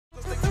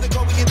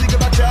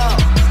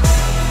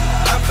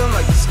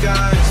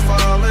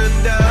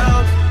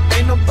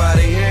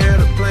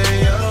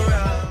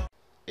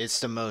It's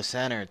the most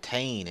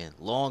entertaining,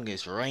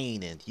 longest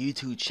reigning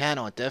YouTube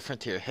channel in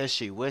different tier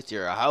history with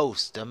your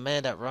host, the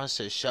man that runs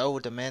the show,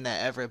 the man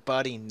that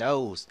everybody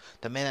knows,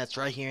 the man that's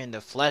right here in the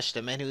flesh,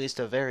 the man who is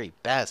the very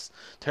best.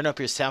 Turn up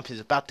your sound, he's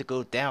about to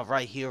go down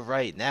right here,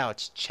 right now.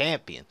 It's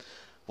Champion.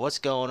 What's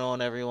going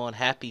on, everyone?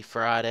 Happy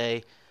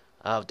Friday.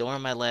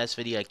 During my last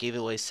video, I gave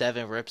away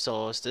 7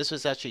 Ripsaws. This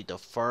was actually the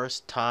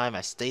first time, I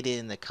stated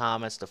in the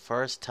comments, the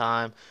first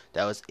time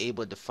that I was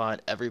able to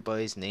find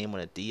everybody's name on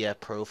a DF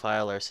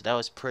profiler. So that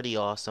was pretty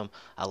awesome.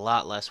 A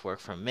lot less work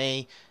from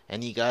me.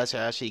 And you guys are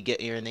actually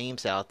getting your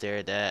names out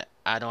there that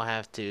I don't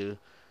have to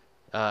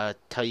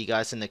tell you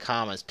guys in the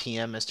comments.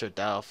 PM Mr.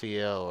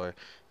 Dalfia or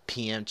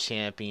PM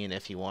Champion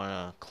if you want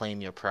to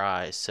claim your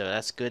prize. So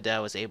that's good that I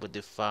was able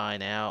to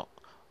find out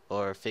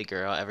or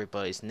figure out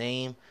everybody's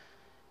name.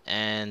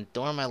 And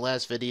during my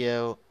last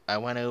video, I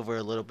went over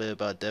a little bit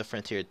about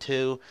different tier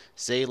 2.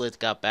 Zaylith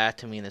got back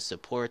to me in a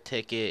support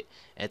ticket.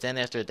 And then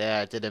after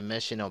that, I did a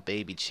mission on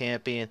Baby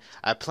Champion.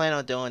 I plan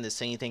on doing the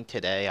same thing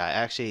today. I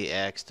actually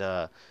asked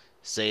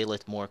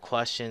Zaylith more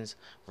questions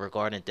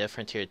regarding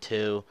different tier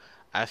 2.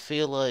 I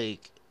feel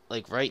like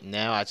right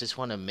now, I just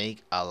want to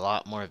make a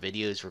lot more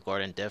videos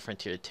regarding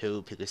different tier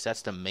 2 because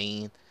that's the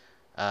main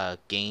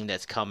game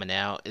that's coming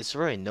out. It's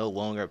really no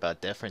longer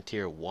about different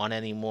tier 1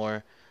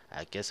 anymore.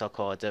 I guess I'll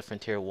call it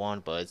different tier 1,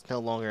 but it's no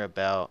longer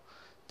about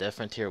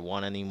different tier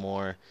 1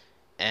 anymore.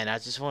 And I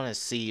just want to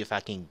see if I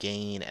can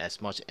gain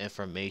as much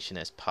information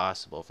as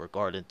possible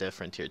regarding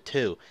different tier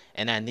 2.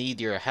 And I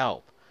need your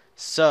help.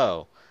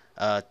 So,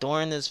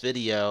 during this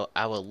video,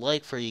 I would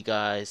like for you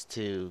guys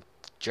to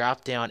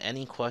drop down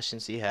any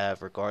questions you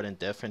have regarding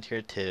different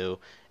tier 2.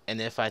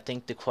 And if I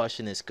think the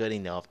question is good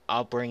enough,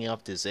 I'll bring it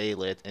up to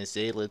Zaylith, and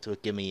Zaylith will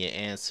give me an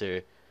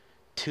answer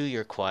to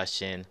your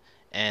question,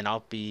 and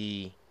I'll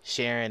be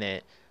sharing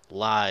it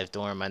live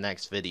during my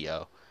next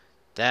video.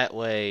 That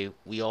way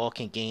we all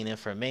can gain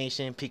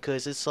information,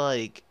 because it's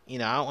like, I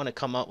don't want to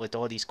come up with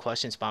all these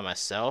questions by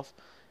myself,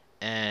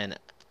 and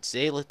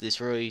Zaylith is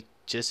really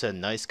just a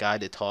nice guy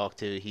to talk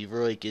to. He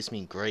really gives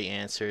me great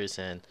answers,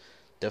 and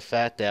the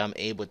fact that I'm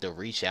able to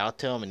reach out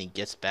to him and he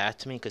gets back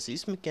to me, because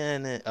he's been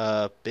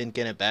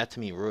getting back to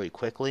me really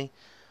quickly.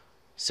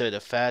 So the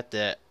fact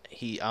that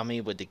I'm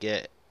able to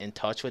get in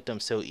touch with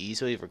them so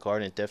easily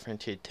regarding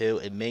different tier 2,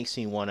 it makes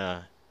me want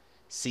to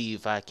see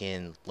if I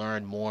can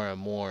learn more and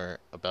more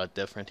about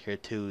different tier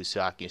 2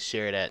 so I can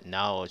share that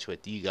knowledge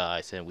with you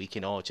guys, and we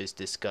can all just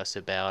discuss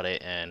about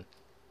it and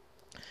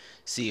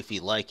see if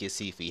we like it,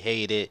 see if we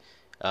hate it,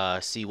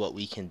 see what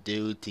we can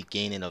do to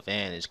gain an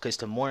advantage. Because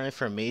the more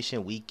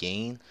information we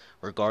gain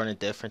regarding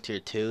different tier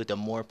 2, the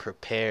more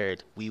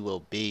prepared we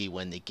will be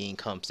when the game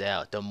comes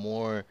out. The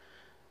more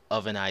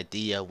of an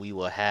idea we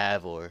will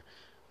have, or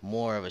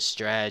more of a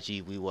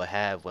strategy we will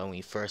have when we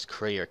first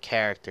create our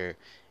character,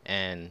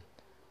 and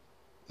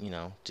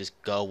just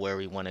go where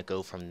we want to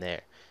go from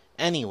there.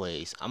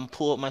 Anyways, I'm gonna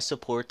pull up my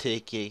support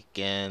ticket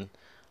again.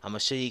 I'm gonna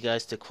show you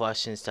guys the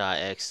questions that I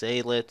asked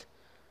Zaylith.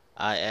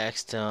 I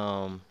asked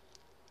him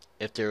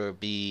if there would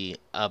be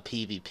a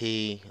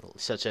PvP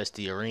such as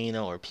the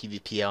arena, or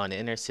PvP out in the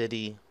inner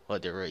city. Well,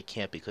 there really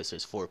can't because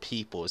there's 4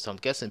 people, so I'm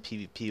guessing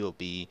PvP will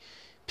be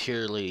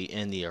purely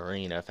in the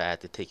arena if I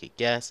had to take a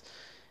guess.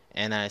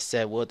 And I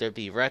said, will there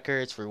be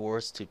records,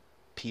 rewards to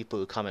people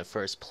who come in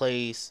first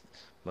place,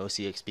 most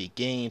EXP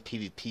gained,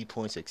 PvP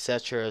points,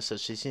 etc.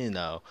 Such as,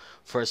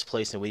 first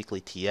place in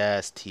weekly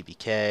TS,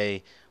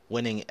 TBK,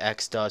 winning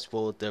X dust.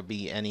 Will there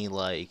be any,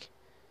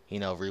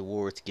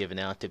 rewards given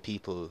out to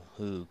people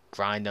who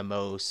grind the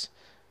most,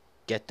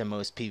 get the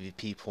most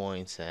PvP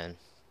points, and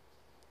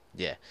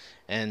yeah.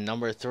 And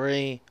number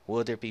 3,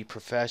 will there be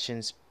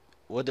professions?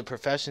 Will the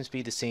professions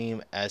be the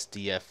same as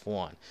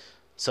DF1,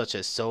 such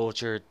as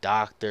soldier,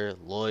 doctor,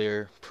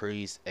 lawyer,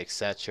 priest,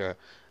 etc.?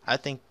 I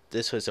think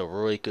this was a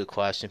really good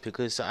question,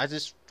 because I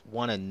just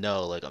want to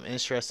know, I'm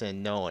interested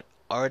in knowing,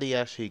 are they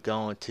actually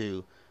going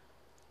to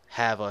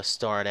have us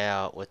start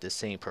out with the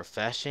same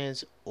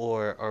professions,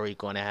 or are we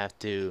going to have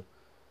to,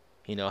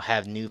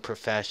 have new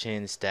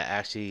professions that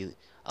actually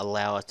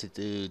allow us to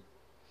do,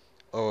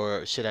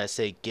 or should I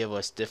say give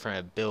us different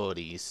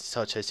abilities,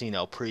 such as,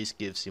 priest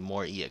gives you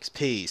more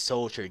EXP,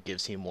 soldier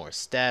gives you more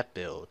stat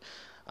build.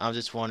 I'm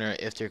just wondering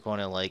if they're going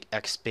to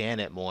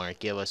expand it more and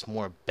give us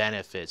more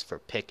benefits for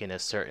picking a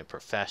certain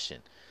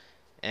profession.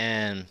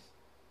 And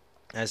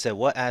I said,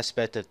 what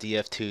aspect of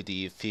DF2 do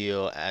you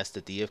feel as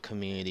the DF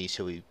community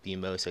should we be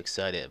most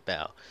excited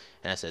about?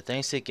 And I said,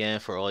 thanks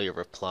again for all your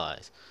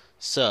replies.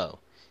 So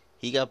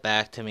he got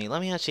back to me.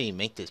 Let me actually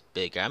make this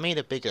bigger. I made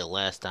it bigger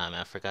last time.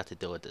 I forgot to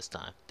do it this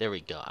time. There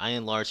we go. I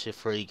enlarged it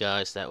for you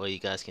guys. That way you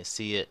guys can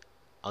see it.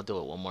 I'll do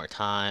it one more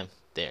time.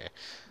 There.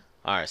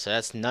 Alright, so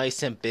that's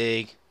nice and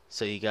big,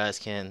 so you guys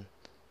can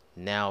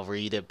now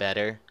read it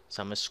better.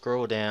 So I'm going to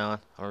scroll down.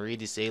 I'm going to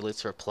read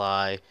Zaylith's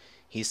reply.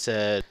 He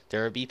said,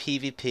 there will be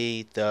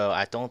PvP, though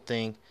I don't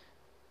think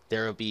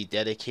there will be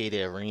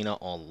dedicated arena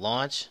on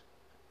launch.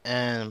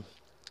 And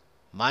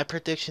my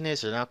prediction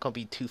is they're not going to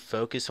be too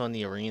focused on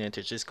the arena.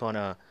 They're just going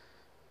to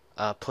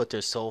put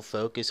their sole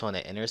focus on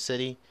the inner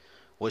city,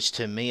 which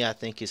to me I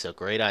think is a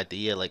great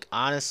idea. Like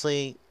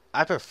honestly,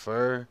 I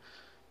prefer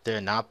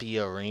there not be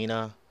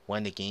arena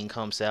when the game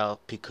comes out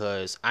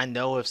because I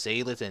know if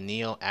Zaylith and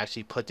Neo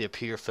actually put their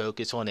pure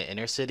focus on the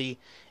inner city,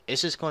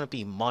 it's just going to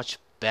be much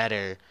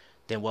better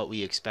than what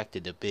we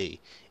expected to be.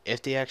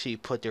 If they actually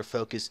put their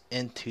focus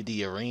into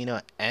the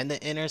arena and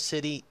the inner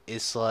city,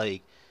 it's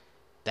like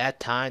that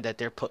time that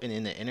they're putting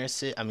in the inner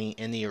city, I mean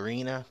in the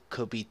arena,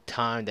 could be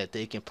time that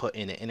they can put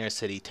in the inner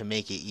city to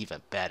make it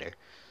even better.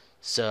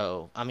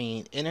 So, I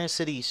mean, inner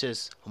city is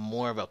just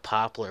more of a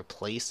popular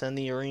place than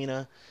the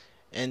arena,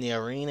 and the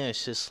arena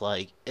is just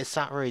like it's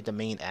not really the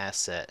main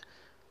asset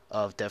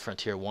of Death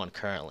Frontier 1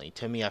 currently.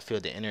 To me, I feel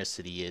the inner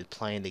city is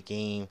playing the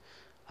game,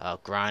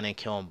 grinding,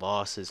 killing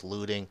bosses,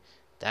 looting.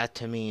 That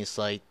to me is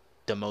like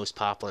the most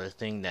popular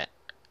thing that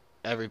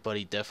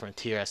everybody Death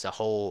Frontier as a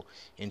whole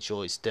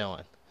enjoys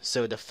doing.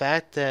 So the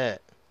fact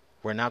that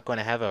we're not going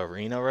to have an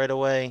arena right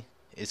away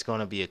is going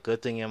to be a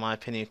good thing in my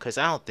opinion because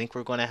I don't think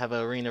we're going to have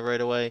an arena right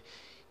away.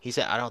 He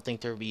said I don't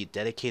think there will be a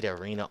dedicated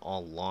arena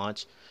on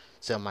launch.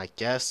 So my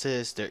guess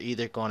is they're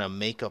either going to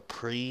make a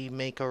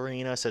pre-make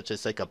arena, such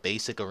as like a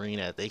basic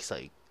arena that takes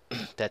like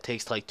that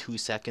takes like 2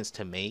 seconds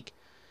to make,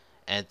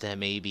 and then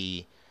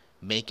maybe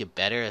make it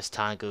better as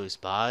time goes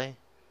by,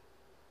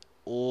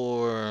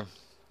 or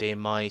they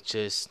might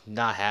just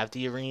not have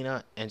the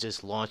arena and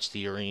just launch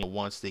the arena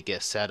once they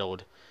get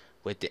settled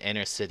with the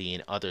inner city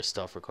and other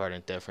stuff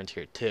regarding Death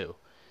Frontier 2.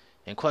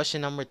 And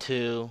question number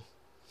 2,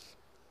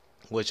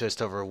 which was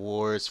the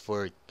rewards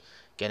for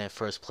getting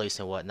first place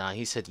and whatnot.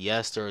 He said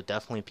yes, there will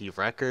definitely be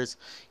records.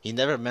 He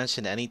never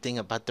mentioned anything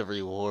about the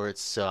rewards,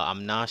 so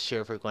I'm not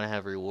sure if we're going to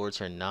have rewards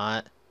or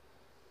not.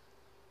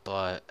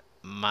 But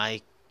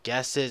my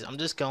guess is I'm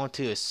just going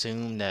to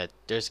assume that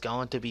there's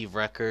going to be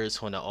records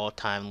on the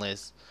all-time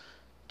list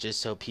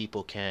just so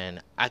people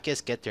can, I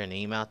guess, get their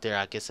name out there.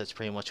 I guess that's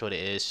pretty much what it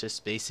is.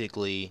 Just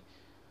basically,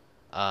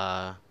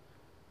 uh,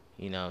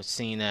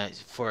 seeing that,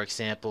 for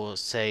example,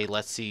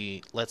 let's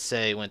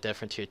say when Death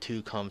Frontier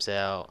 2 comes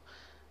out,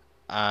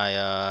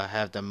 I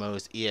have the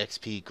most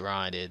EXP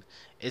grinded.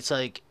 It's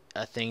like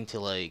a thing to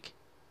like,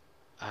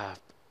 uh,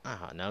 I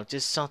don't know,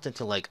 just something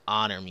to like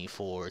honor me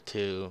for,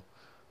 to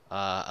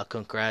a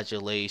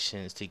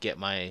congratulations to get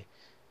my,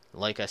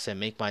 like I said,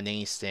 make my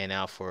name stand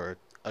out for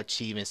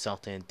achieving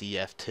something in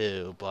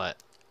DF2. But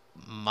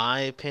my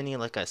opinion,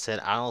 like I said,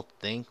 I don't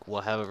think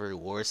we'll have a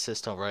reward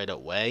system right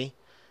away.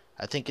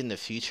 I think in the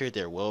future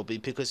there will be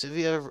because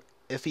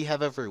if you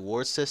have a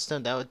reward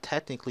system, that would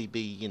technically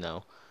be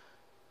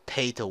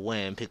pay to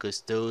win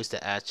because those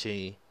that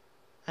actually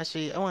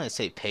I want to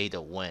say pay to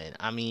win.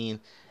 I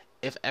mean,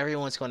 if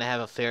everyone's going to have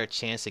a fair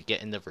chance of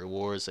getting the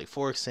rewards, like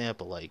for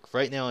example, like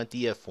right now in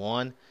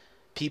DF1,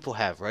 people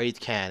have raid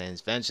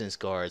cannons, vengeance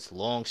guards,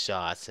 long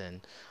shots,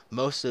 and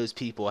most of those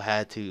people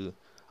had to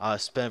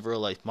spend real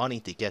life money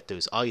to get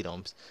those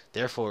items.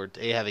 Therefore,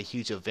 they have a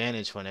huge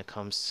advantage when it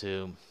comes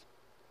to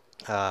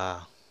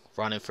uh,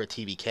 running for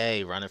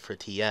TBK, running for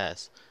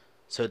TS.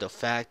 So the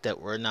fact that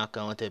we're not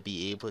going to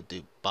be able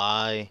to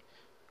buy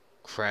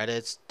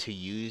credits to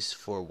use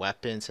for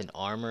weapons and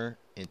armor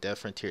in Death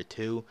Frontier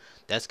 2,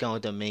 that's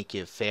going to make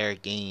it fair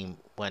game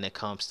when it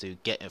comes to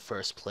getting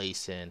first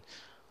place in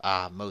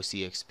most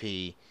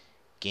EXP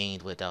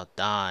gained without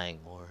dying,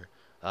 or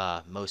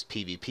most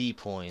PvP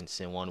points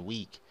in 1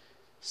 week.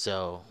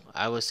 So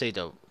I would say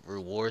the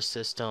reward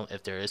system,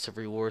 if there is a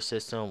reward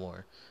system,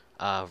 or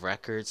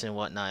records and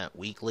whatnot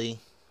weekly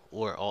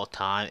or all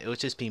time, it would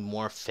just be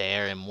more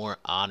fair and more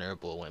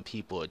honorable when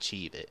people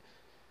achieve it.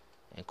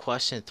 And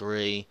question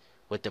 3,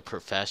 with the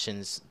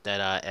professions that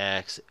I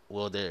asked,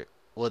 will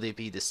they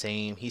be the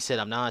same? He said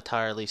I'm not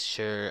entirely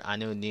sure. I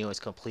know Neo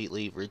is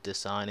completely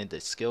redesigning the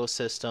skill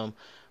system,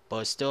 but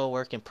it's still a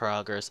work in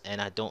progress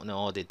and I don't know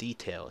all the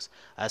details.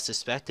 I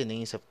suspect the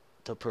names of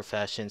the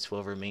professions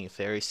will remain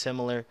very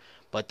similar,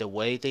 but the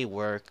way they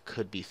work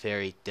could be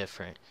very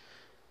different.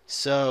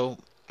 So,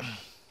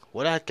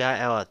 what I got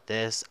out of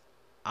this,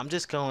 I'm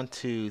just going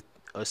to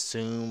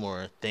assume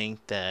or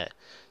think that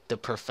the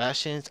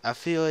professions, I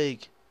feel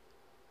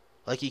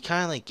like he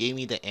kind of like gave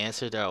me the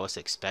answer that I was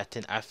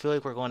expecting. I feel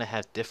like we're going to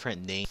have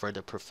different names for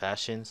the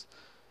professions,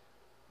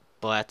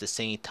 but at the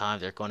same time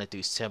they're going to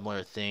do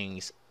similar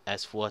things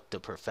as what the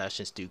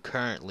professions do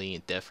currently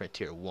in Death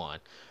Frontier 1.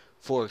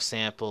 For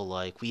example,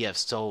 like we have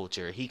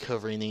soldier. He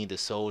could rename the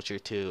soldier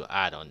to,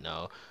 I don't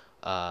know,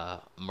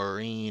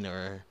 marine,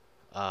 or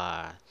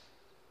uh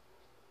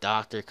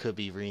doctor could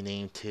be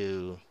renamed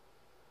to,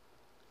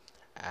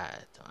 I,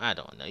 I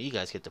don't know. You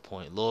guys get the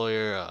point.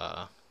 Lawyer,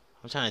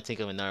 I'm trying to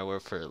think of another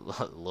word for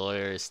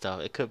lawyer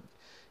stuff. It could,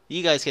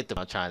 you guys get the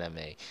point I'm trying to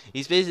make.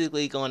 He's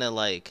basically going to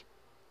like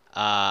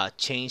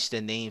change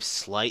the name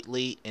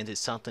slightly into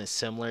something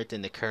similar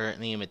than the current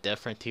name of Death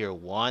Frontier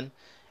 1,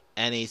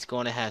 and he's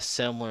going to have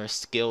similar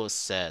skill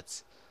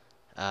sets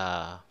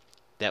uh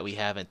that we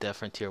have in Death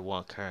Frontier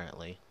 1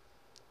 currently.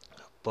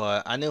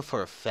 But I know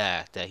for a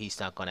fact that he's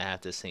not going to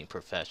have the same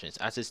professions.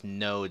 I just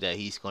know that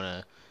he's going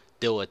to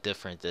do it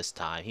different this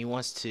time. He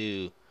wants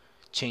to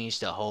change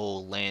the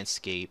whole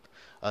landscape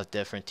of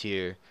Death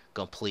Frontier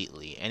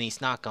completely, and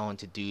he's not going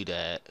to do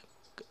that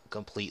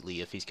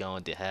completely if he's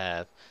going to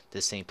have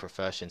the same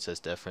professions as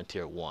different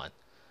tier 1.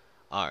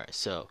 Alright,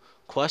 so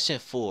question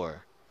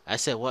 4. I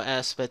said, what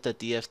aspect of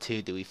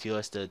DF2 do we feel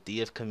as the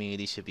DF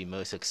community should be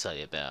most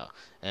excited about?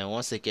 And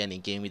once again, he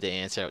gave me the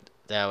answer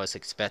that I was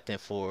expecting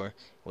for,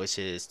 which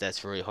is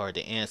that's really hard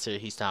to answer.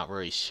 He's not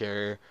really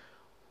sure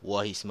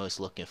what he's most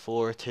looking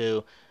forward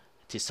to.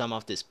 To sum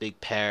up this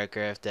big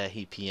paragraph that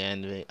he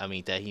PN'd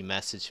me, that he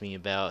messaged me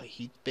about,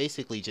 he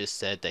basically just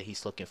said that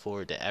he's looking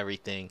forward to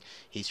everything.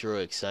 He's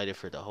really excited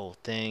for the whole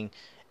thing,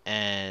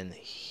 and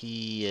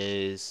he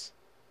is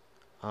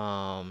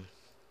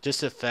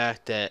just the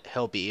fact that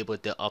he'll be able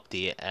to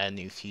update and add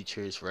new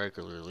features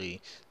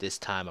regularly this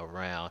time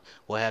around.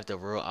 We'll have the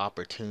real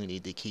opportunity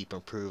to keep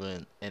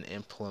improving and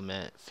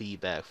implement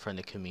feedback from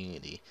the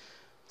community.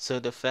 So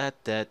the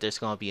fact that there's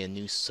going to be a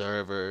new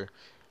server,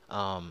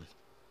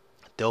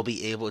 they'll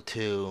be able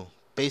to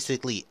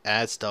basically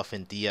add stuff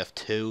in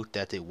DF2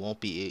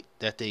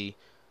 that they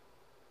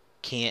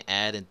can't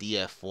add in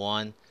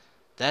DF1.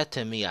 That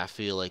to me, I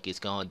feel like is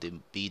going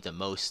to be the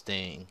most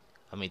thing.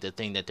 The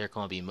thing that they're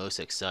going to be most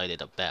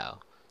excited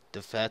about.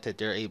 The fact that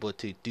they're able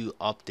to do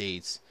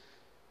updates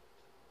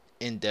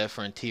in Death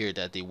Frontier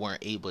that they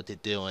weren't able to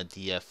do in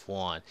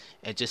DF1,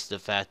 and just the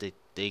fact that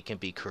they can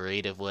be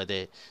creative with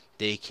it.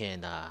 They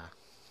can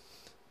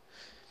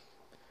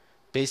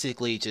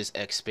basically just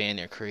expand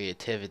their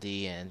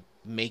creativity and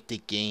make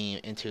the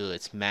game into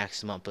its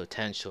maximum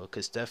potential.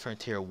 Because Death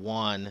Frontier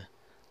 1,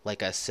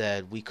 like I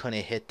said, we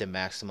couldn't hit the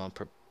maximum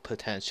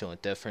potential in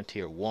Death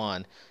Frontier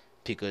 1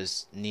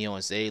 because Neo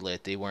and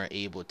Zayleth, they weren't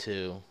able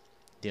to,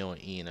 Neo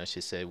and Ian, I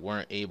should say,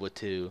 weren't able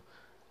to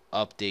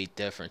update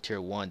Death Frontier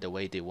 1 the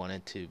way they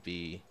wanted to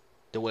be,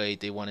 the way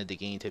they wanted the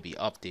game to be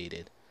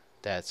updated.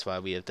 That's why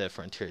we have Death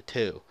Frontier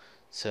 2.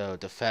 So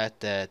the fact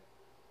that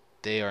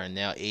they are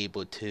now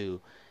able to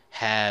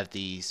have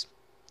these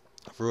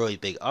really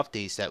big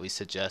updates that we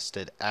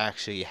suggested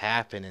actually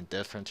happen in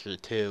Death Frontier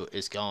 2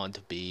 is going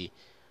to be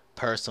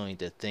personally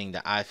the thing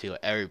that I feel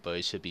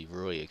everybody should be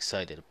really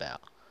excited about.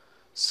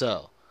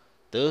 So,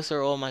 those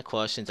are all my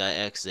questions I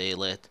asked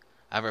Zayleth.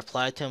 I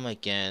replied to him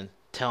again,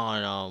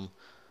 telling him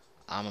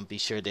I'm going to be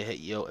sure to hit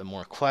you with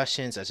more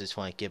questions. I just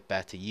want to get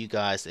back to you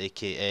guys,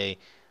 aka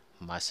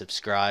my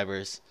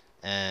subscribers,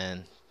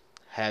 and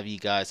have you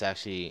guys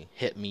actually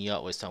hit me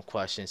up with some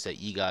questions that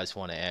you guys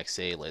want to ask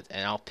Zayleth,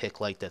 and I'll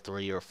pick like the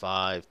 3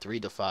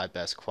 to 5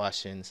 best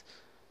questions,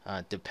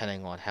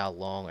 depending on how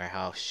long or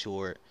how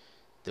short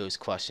those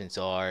questions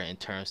are in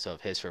terms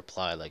of his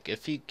reply. Like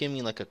if you give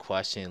me like a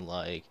question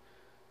like,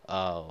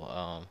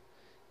 oh,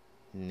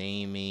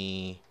 name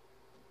me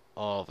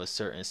all of a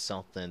certain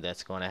something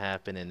that's going to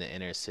happen in the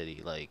inner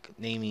city, like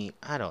name me,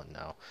 I don't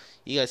know,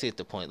 you guys get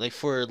the point. Like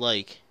for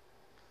like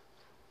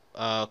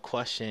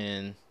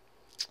question,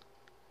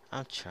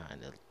 I'm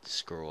trying to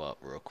scroll up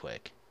real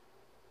quick.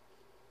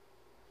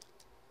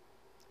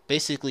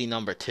 Basically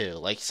number 2,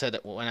 like I said,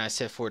 when I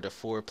said for the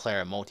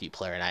 4-player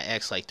multiplayer, and I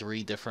asked like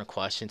 3 different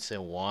questions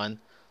in one.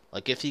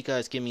 Like if you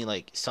guys give me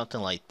like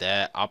something like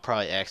that, I'll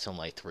probably ask them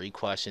like 3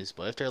 questions.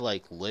 But if they're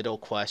like little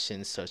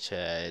questions such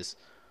as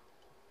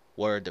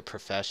what are the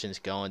professions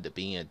going to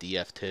be in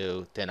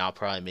DF2, then I'll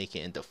probably make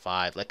it into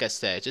 5. Like I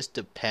said, just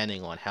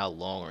depending on how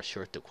long or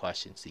short the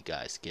questions you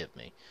guys give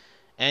me.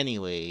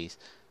 Anyways,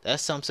 that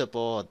sums up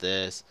all of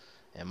this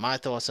and my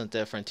thoughts on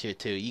Death Frontier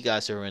 2. You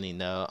guys already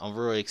know. I'm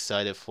really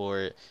excited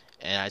for it,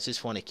 and I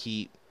just want to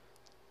keep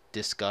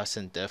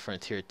discussing Death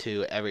Frontier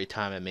 2 every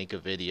time I make a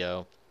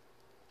video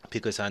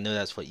because I know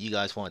that's what you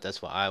guys want,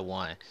 that's what I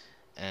want.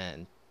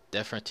 And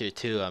Death Frontier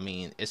 2,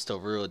 it's the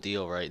real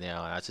deal right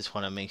now, and I just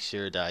want to make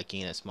sure that I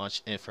gain as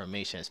much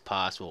information as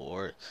possible,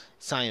 or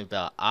it's not even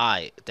about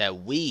that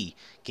we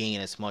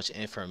gain as much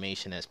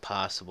information as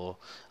possible.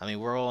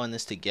 We're all in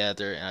this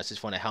together, and I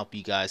just want to help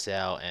you guys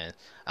out, and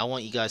I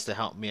want you guys to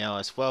help me out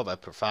as well by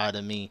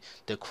providing me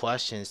the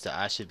questions that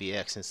I should be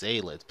asking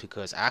Zayleth,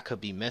 because I could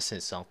be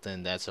missing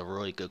something that's a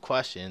really good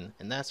question,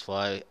 and that's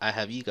why I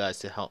have you guys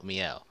to help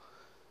me out.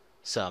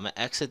 So I'm going to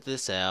exit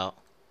this out.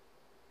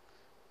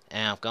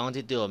 And I'm going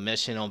to do a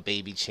mission on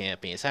Baby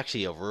Champion. It's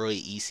actually a really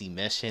easy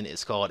mission.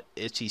 It's called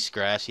Itchy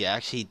Scratchy. I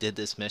actually did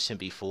this mission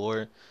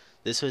before.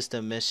 This was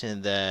the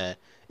mission that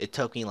it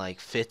took me like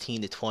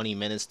 15 to 20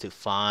 minutes to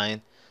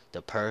find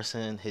the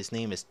person. His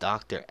name is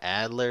Dr.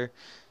 Adler.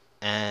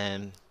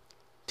 And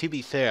to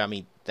be fair,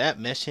 that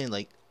mission,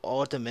 like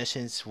all the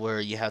missions where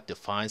you have to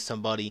find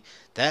somebody,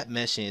 that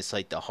mission is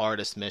like the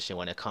hardest mission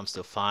when it comes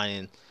to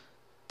finding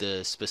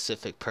the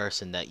specific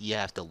person that you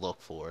have to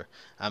look for.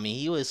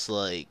 He was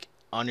like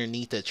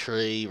underneath a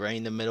tree right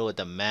in the middle of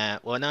the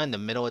map. Well, not in the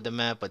middle of the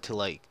map, but to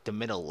like the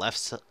middle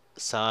left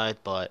side.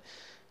 But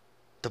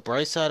the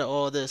bright side of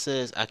all this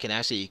is I can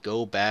actually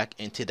go back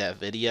into that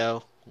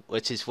video,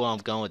 which is what I'm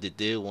going to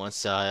do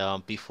once I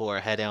before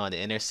I head out in the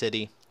inner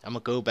city. I'm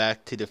gonna go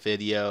back to the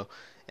video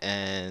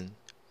and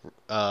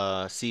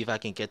see if I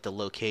can get the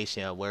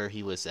location of where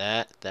he was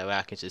at. That way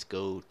I can just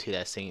go to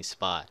that same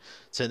spot.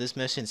 So this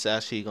mission's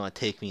actually gonna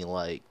take me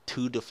like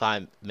 2 to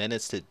 5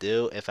 minutes to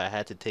do if I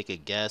had to take a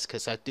guess,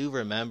 cause I do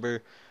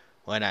remember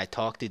when I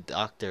talked to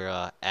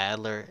Dr.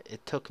 Adler,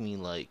 it took me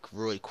like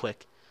really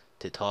quick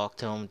to talk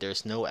to him.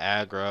 There's no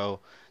aggro,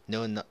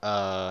 no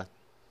I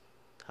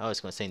was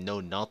gonna say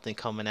no nothing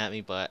coming at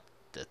me, but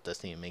that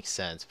doesn't even make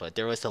sense. But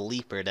there was a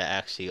leaper that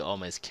actually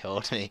almost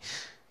killed me,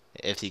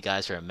 if you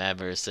guys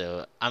remember.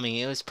 So I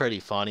mean, it was pretty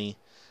funny,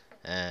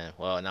 and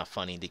well, not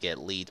funny to get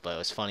leaped, but it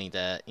was funny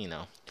that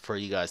for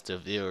you guys, the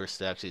viewers,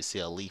 to actually see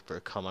a leaper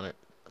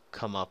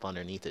come up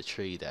underneath a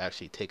tree to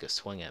actually take a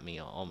swing at me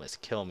and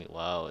almost kill me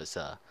while I was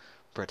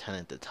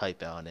pretending to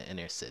type out in the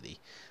inner city.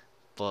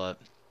 But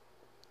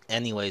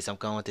anyways, I'm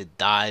going to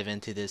dive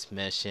into this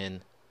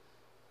mission,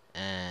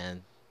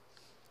 and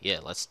yeah,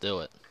 let's do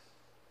it.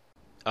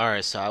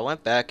 Alright, so I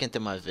went back into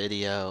my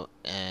video,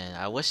 and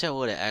I wish I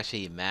would have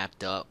actually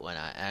mapped up when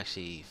I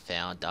actually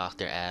found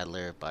Dr.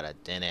 Adler, but I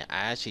didn't.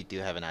 I actually do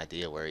have an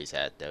idea where he's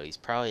at, though. He's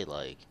probably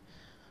like,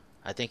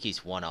 I think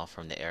he's one off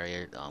from the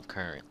area that I'm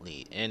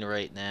currently in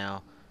right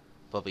now.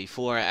 But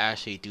before I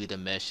actually do the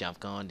mission, I'm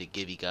going to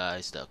give you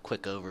guys the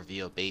quick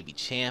overview of Baby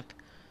Champ.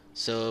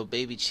 So,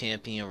 Baby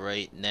Champion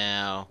right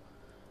now,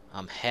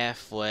 I'm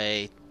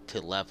halfway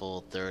to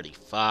level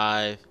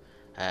 35.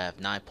 I have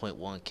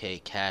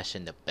 9.1k cash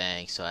in the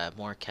bank, so I have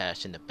more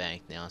cash in the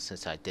bank now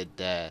since I did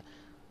that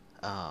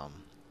um,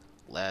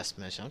 last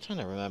mission. I'm trying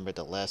to remember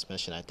the last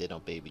mission I did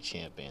on Baby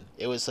Champion.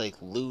 It was like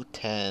loot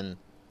 10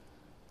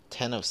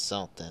 of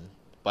something,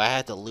 but I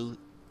had to loot.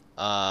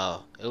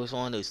 It was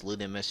one of those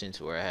looting missions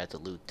where I had to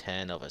loot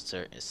 10 of a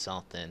certain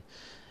something,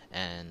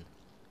 and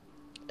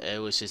it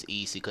was just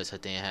easy because I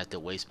didn't have to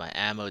waste my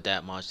ammo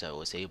that much. I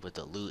was able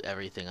to loot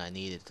everything I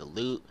needed to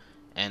loot,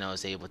 and I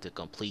was able to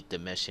complete the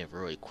mission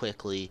really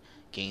quickly,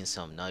 gain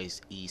some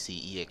nice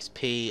easy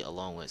EXP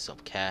along with some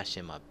cash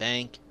in my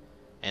bank,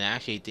 and I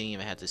actually didn't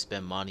even have to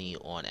spend money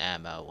on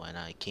ammo when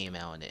I came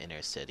out in the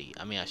inner city.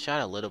 I mean, I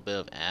shot a little bit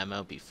of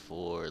ammo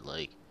before,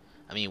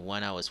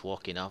 when I was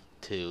walking up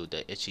to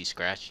the Itchy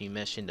Scratchy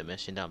mission, the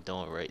mission that I'm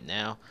doing right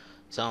now.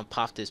 So I'm gonna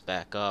pop this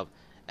back up,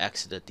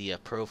 exit the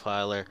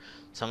profiler.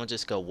 So I'm gonna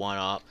just go one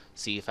up,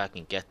 see if I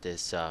can get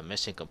this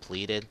mission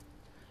completed.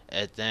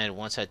 And then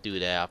once I do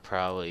that,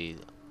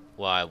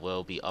 I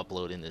will be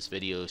uploading this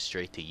video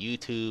straight to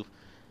YouTube.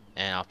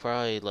 And I'll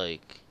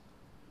probably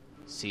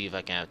see if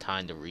I can have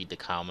time to read the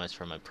comments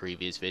from my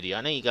previous video.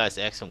 I know you guys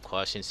asked some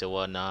questions and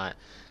whatnot.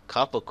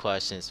 Couple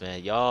questions,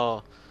 man.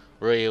 Y'all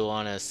really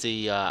want to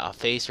see a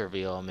face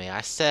reveal of me. I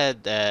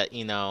said that,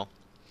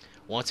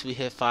 once we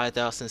hit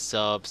 5,000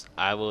 subs,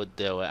 I will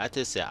do it. I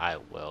just said I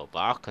will, but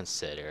I'll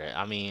consider it.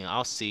 I mean,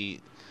 I'll see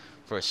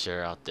for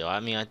sure I'll do it. I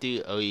mean, I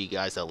do owe you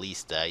guys at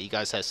least that. You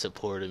guys have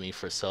supported me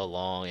for so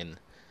long and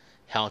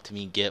helped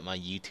me get my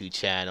YouTube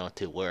channel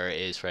to where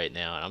it is right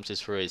now. And I'm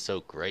just really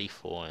so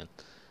grateful. And,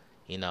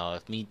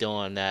 if me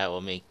doing that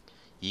will make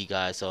you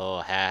guys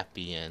all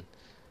happy and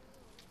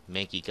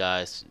make you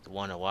guys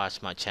want to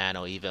watch my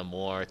channel even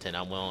more, then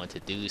I'm willing to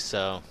do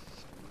so.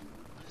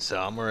 So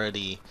I'm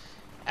already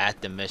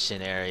at the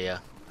mission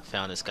area. I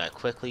found this guy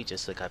quickly,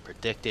 just like I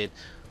predicted.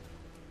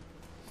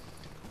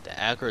 The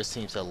aggro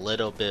seems a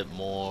little bit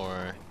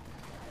more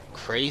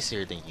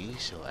crazier than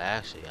usual,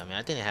 actually. I mean,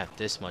 I didn't have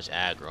this much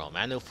aggro. I mean,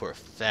 I know for a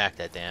fact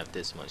I didn't have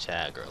this much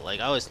aggro. Like,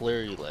 I was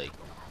literally,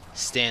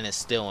 standing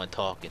still and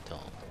talking to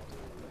him.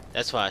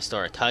 That's why I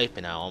started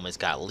typing. I almost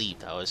got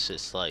leaped. I was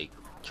just,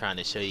 trying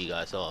to show you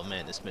guys, oh,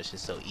 man, this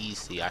mission's so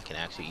easy. I can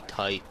actually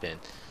type and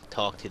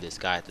talk to this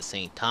guy at the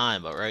same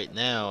time. But right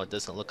now, it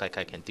doesn't look like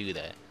I can do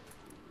that.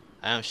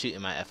 I am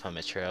shooting my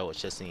FM trail,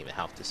 which doesn't even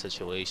help the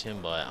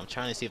situation, but I'm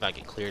trying to see if I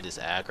can clear this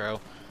aggro.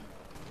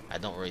 I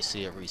don't really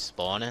see it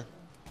respawning.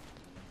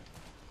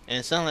 And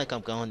it's not like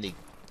I'm going to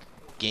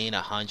gain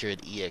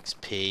 100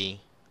 EXP,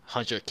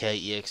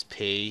 100k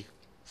EXP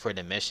for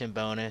the mission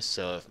bonus,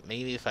 so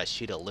maybe if I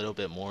shoot a little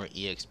bit more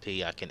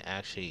EXP, I can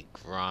actually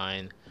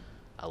grind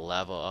a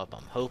level up.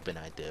 I'm hoping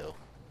I do.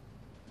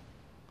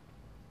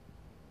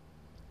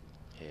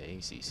 Yeah,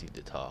 easy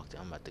to talk.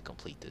 I'm about to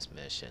complete this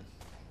mission.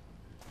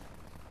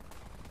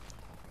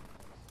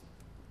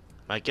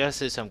 My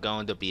guess is I'm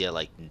going to be at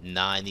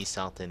 90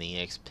 something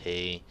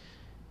EXP.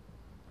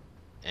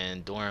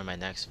 And during my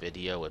next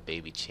video with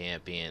Baby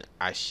Champion,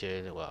 I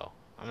should, well,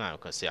 I'm not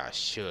going to say I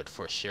should,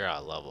 for sure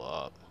I'll level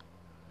up.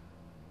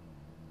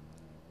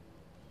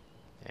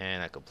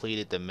 And I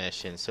completed the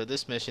mission. So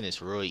this mission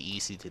is really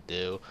easy to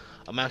do.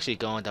 I'm actually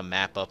going to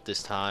map up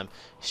this time,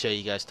 show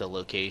you guys the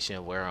location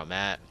of where I'm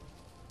at.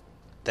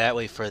 That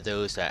way, for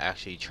those that are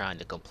actually trying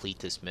to complete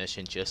this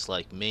mission just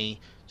like me,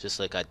 just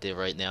like I did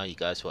right now, you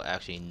guys will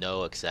actually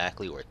know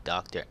exactly where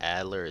Dr.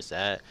 Adler is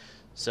at.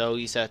 So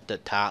he's at the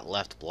top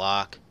left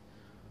block,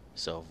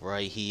 so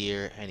right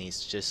here, and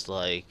he's just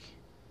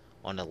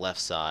on the left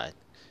side.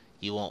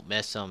 You won't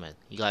miss him, and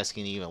you guys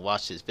can even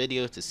watch this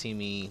video to see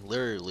me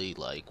literally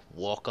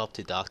walk up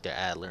to Dr.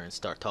 Adler and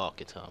start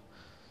talking to him.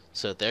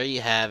 So there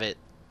you have it.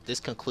 this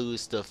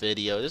concludes the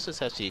video. This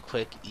was actually a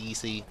quick,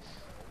 easy,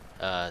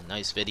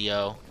 nice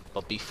video.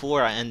 But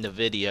before I end the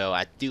video,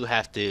 I do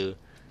have to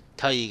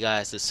tell you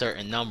guys a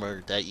certain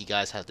number that you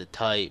guys have to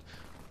type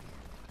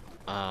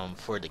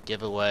for the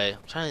giveaway.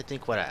 I'm trying to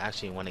think what I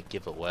actually want to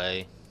give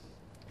away.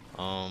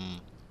 Um,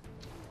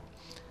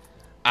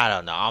 I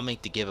don't know. I'll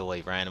make the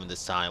giveaway random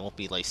this time. It won't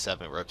be like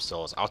 7 rip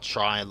souls. I'll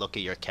try and look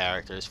at your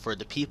characters. For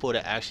the people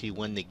that actually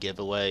win the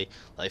giveaway,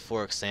 like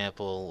for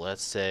example,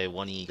 let's say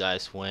one of you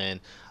guys win,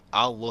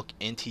 I'll look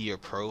into your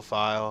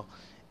profile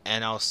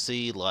and I'll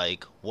see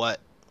like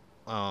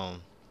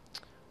um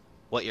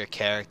what your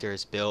character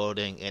is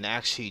building and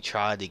actually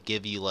try to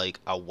give you like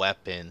a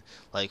weapon.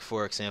 Like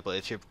for example,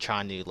 if you're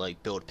trying to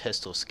like build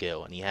pistol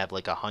skill and you have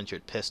like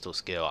 100 pistol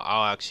skill,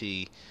 I'll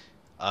actually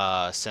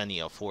send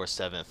you a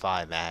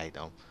 475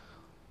 Magnum.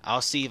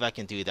 I'll see if I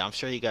can do that. I'm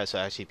sure you guys will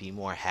actually be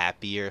more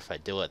happier if I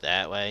do it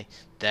that way.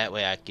 That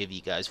way I give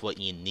you guys what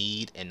you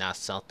need and not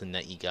something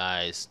that you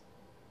guys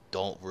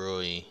don't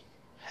really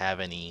have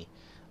any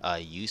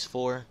use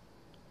for.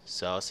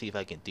 So I'll see if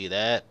I can do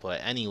that. But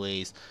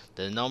anyways,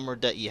 the number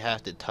that you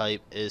have to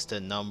type is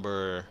the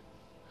number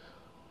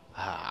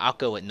I'll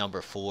go with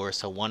number 4.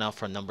 So one up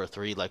from number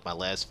 3 like my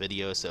last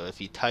video. So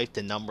if you type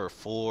the number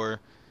 4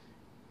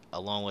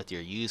 along with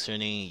your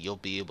username, you'll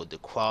be able to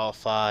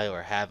qualify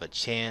or have a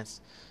chance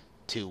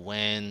to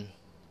win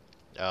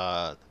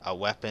a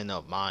weapon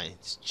of mine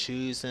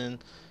choosing.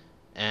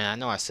 And I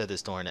know I said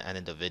this during the end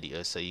of the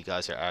video, so you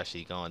guys are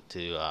actually going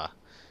to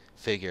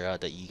figure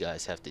out that you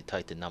guys have to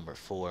type the number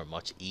 4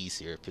 much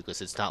easier,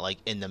 because it's not like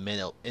in the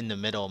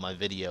middle of my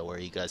video where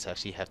you guys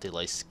actually have to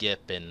like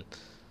skip and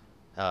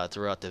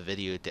throughout the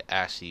video to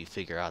actually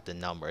figure out the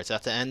number. It's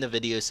at the end of the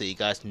video so you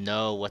guys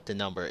know what the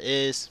number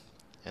is.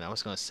 And I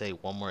was gonna say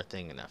one more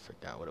thing and I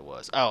forgot what it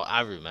was. Oh,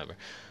 I remember.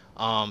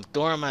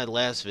 During my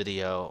last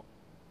video,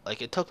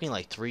 like it took me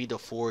like 3 to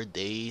 4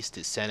 days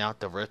to send out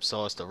the rip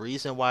sauce. The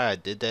reason why I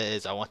did that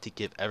is I want to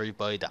give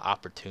everybody the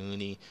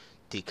opportunity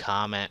to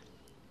comment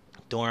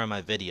during my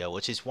video,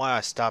 which is why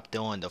I stopped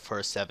doing the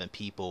first 7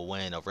 people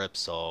win a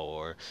Ripsaw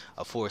or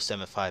a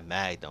 475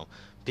 Magnum,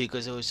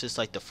 because it was just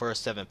like the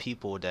first 7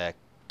 people that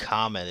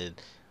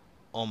commented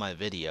on my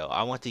video.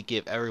 I want to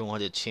give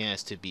everyone the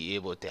chance to be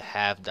able to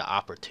have the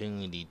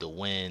opportunity to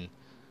win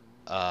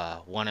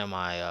one of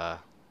my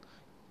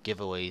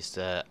giveaways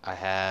that I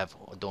have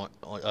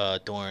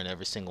during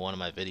every single one of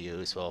my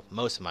videos. Well,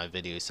 most of my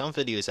videos. Some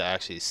videos I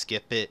actually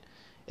skip it.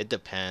 It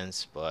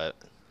depends, but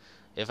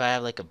if I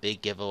have like a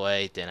big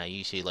giveaway, then I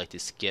usually like to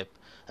skip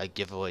a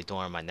giveaway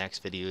during my next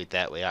video.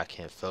 That way I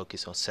can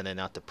focus on sending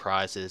out the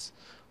prizes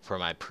for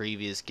my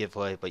previous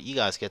giveaway. But you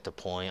guys get the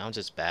point. I'm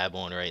just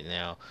babbling right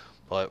now.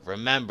 But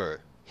remember,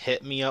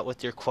 hit me up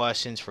with your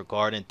questions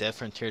regarding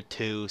Different Tier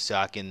 2 so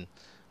I can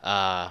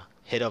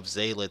hit up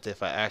Zaylith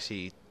if I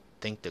actually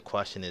think the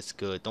question is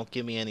good. Don't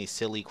give me any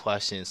silly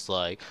questions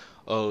like,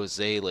 oh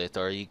Zaylith,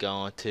 are you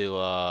going to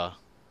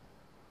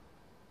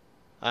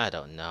I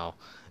don't know.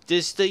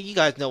 Just you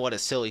guys know what a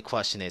silly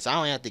question is. I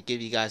don't have to give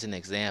you guys an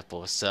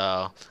example.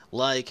 So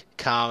like,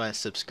 comment,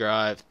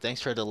 subscribe.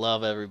 Thanks for the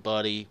love,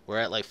 everybody. We're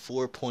at like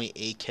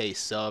 4.8k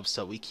subs,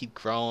 so we keep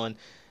growing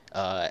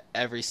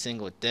every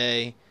single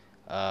day,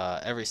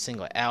 every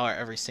single hour,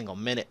 every single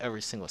minute,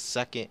 every single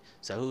second.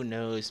 So who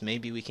knows?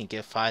 Maybe we can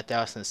get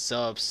 5,000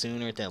 subs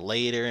sooner than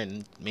later,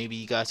 and maybe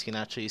you guys can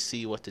actually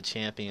see what the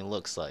champion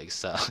looks like.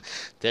 So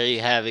there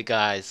you have it,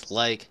 guys.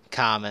 Like,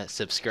 comment,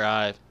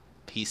 subscribe.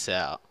 Peace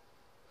out.